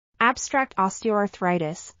Abstract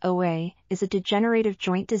osteoarthritis, OA, is a degenerative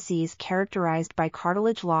joint disease characterized by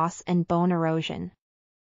cartilage loss and bone erosion.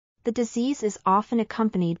 The disease is often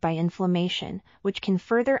accompanied by inflammation, which can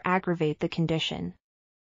further aggravate the condition.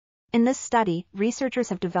 In this study, researchers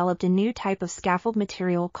have developed a new type of scaffold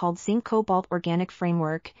material called zinc-cobalt organic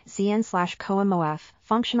framework, ZN/CoMOF,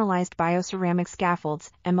 Functionalized Bioceramic Scaffolds,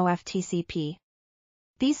 MOF-TCP.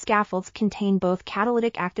 These scaffolds contain both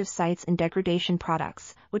catalytic active sites and degradation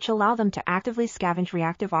products, which allow them to actively scavenge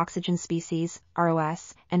reactive oxygen species,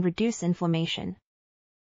 ROS, and reduce inflammation.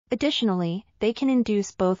 Additionally, they can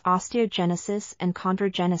induce both osteogenesis and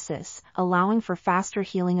chondrogenesis, allowing for faster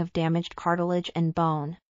healing of damaged cartilage and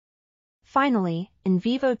bone. Finally, in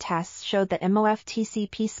vivo tests showed that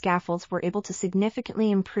MOF-TCP scaffolds were able to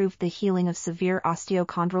significantly improve the healing of severe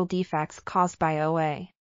osteochondral defects caused by OA.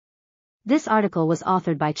 This article was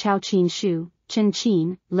authored by Chaoqin Xu, Chen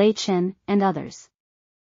Qin, Lei Chen, and others.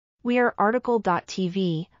 We are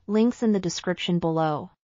RTCLTV, links in the description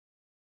below.